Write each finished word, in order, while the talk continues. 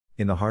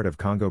In the heart of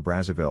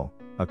Congo-Brazzaville,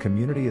 a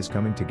community is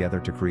coming together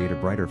to create a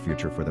brighter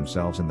future for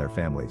themselves and their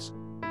families.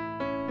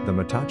 The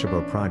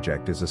Matatchebo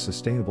project is a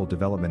sustainable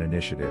development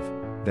initiative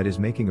that is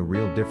making a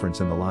real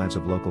difference in the lives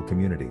of local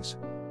communities.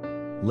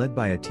 Led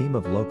by a team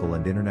of local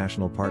and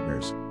international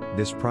partners,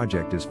 this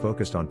project is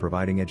focused on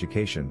providing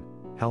education,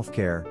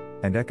 healthcare,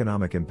 and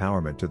economic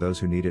empowerment to those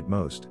who need it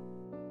most.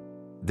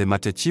 The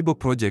Matatchebo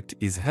project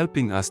is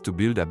helping us to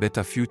build a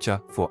better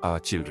future for our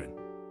children.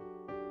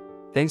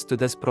 Thanks to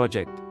this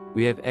project,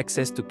 we have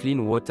access to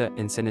clean water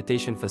and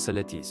sanitation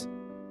facilities.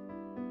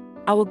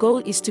 Our goal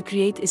is to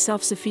create a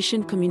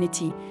self-sufficient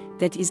community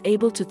that is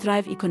able to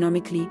thrive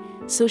economically,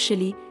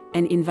 socially,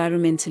 and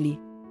environmentally.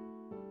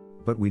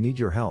 But we need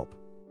your help.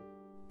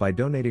 By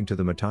donating to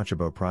the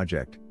Matatchebo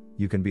project,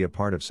 you can be a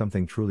part of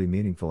something truly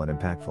meaningful and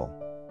impactful.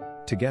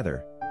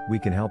 Together, we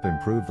can help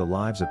improve the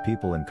lives of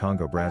people in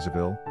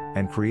Congo-Brazzaville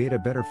and create a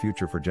better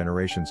future for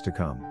generations to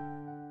come.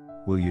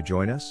 Will you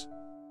join us?